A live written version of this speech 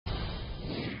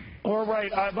All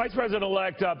right. Vice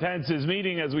President-elect Pence is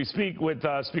meeting as we speak with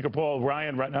Speaker Paul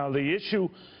Ryan right now. The issue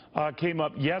came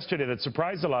up yesterday that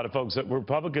surprised a lot of folks, that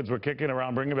Republicans were kicking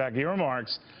around bringing back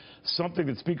earmarks, something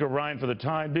that Speaker Ryan, for the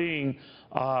time being,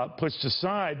 pushed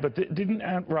aside, but didn't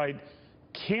outright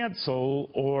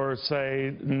cancel or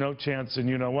say no chance and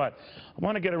you know what. I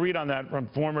want to get a read on that from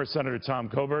former Senator Tom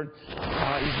Coburn. He's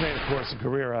made, of course, a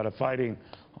career out of fighting.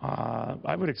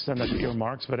 I would extend that to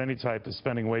earmarks, but any type of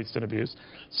spending, waste, and abuse.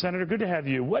 Senator, good to have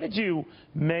you. What did you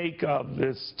make of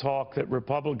this talk that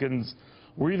Republicans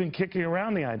were even kicking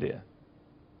around the idea?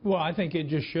 Well, I think it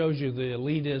just shows you the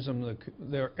elitism,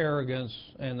 their arrogance,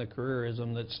 and the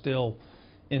careerism that still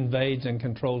invades and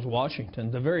controls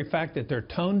Washington. The very fact that they're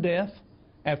tone deaf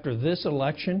after this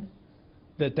election,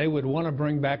 that they would want to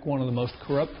bring back one of the most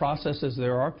corrupt processes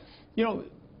there are. You know,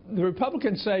 the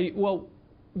Republicans say, well,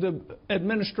 the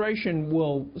administration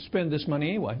will spend this money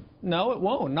anyway. No, it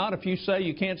won't. Not if you say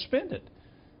you can't spend it.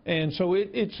 And so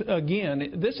it's,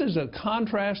 again, this is a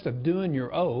contrast of doing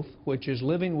your oath, which is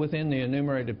living within the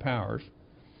enumerated powers,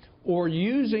 or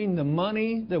using the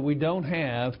money that we don't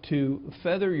have to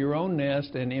feather your own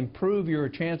nest and improve your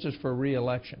chances for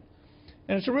re-election.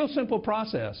 And it's a real simple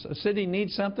process. A city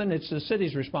needs something, it's the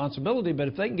city's responsibility, but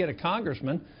if they can get a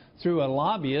congressman through a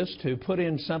lobbyist to put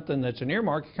in something that's an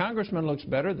earmark, the congressman looks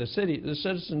better, the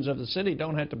citizens of the city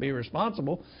don't have to be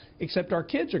responsible, except our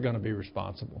kids are going to be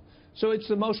responsible. So it's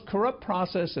the most corrupt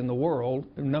process in the world,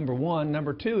 number one.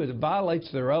 Number two, it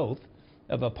violates their oath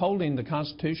of upholding the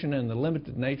Constitution and the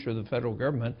limited nature of the federal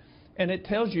government, and it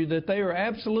tells you that they are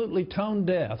absolutely tone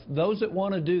deaf. Those that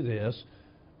want to do this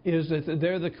is that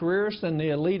they're the careerists and the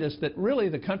elitists that really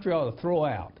the country ought to throw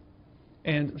out.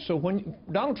 And so when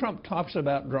Donald Trump talks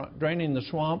about draining the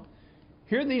swamp,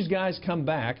 here these guys come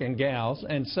back, and gals,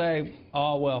 and say,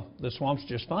 oh, well, the swamp's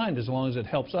just fine as long as it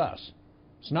helps us.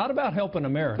 It's not about helping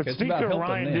America. But it's about helping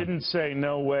Ryan them. didn't say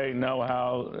no way, no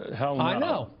how, hell no. I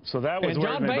know. So that was and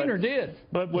John Boehner did.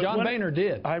 John Boehner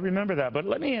did. I remember that. But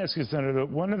let me ask you, Senator,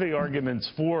 one of the arguments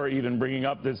for even bringing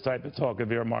up this type of talk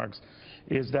of earmarks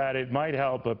is that it might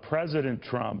help President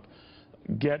Trump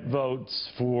get votes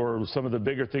for some of the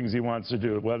bigger things he wants to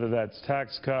do, whether that's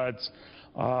tax cuts,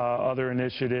 other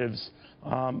initiatives,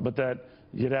 but that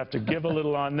you'd have to give a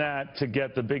little on that to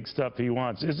get the big stuff he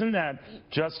wants. Isn't that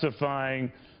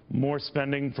justifying more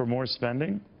spending for more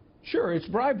spending? Sure, it's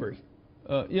bribery.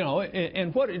 You know,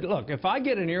 and look, if I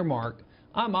get an earmark,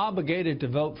 I'm obligated to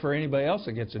vote for anybody else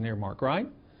that gets an earmark, right?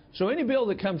 So any bill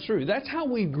that comes through, that's how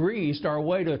we greased our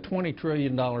way to $20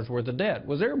 trillion worth of debt,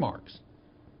 was earmarks.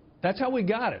 That's how we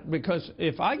got it, because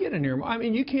if I get an earmark, I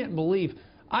mean, you can't believe,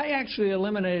 I actually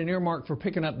eliminated an earmark for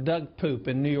picking up dog poop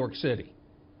in New York City.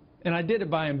 And I did it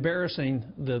by embarrassing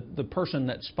the person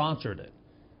that sponsored it.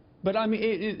 But, I mean,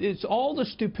 it's all the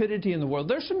stupidity in the world.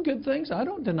 There's some good things, I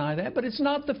don't deny that, but it's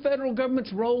not the federal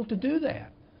government's role to do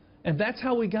that. And that's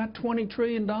how we got $20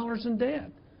 trillion in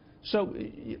debt. So,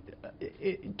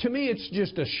 to me, it's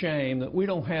just a shame that we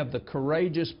don't have the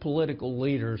courageous political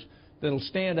leaders that'll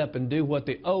stand up and do what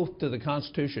the oath to the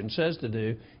Constitution says to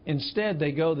do. Instead,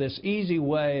 they go this easy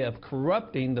way of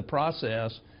corrupting the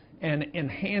process and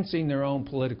enhancing their own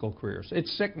political careers.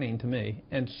 It's sickening to me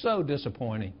and so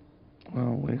disappointing.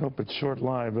 Well, we hope it's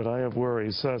short-lived, but I have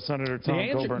worries. Senator Tom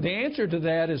Coburn. The answer to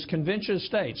that is convention of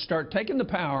states. Start taking the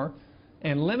power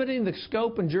and limiting the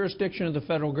scope and jurisdiction of the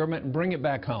federal government and bring it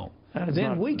back home.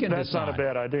 Then we can decide. That's not a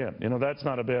bad idea. You know, that's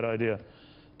not a bad idea.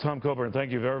 Tom Coburn,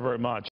 thank you very, very much.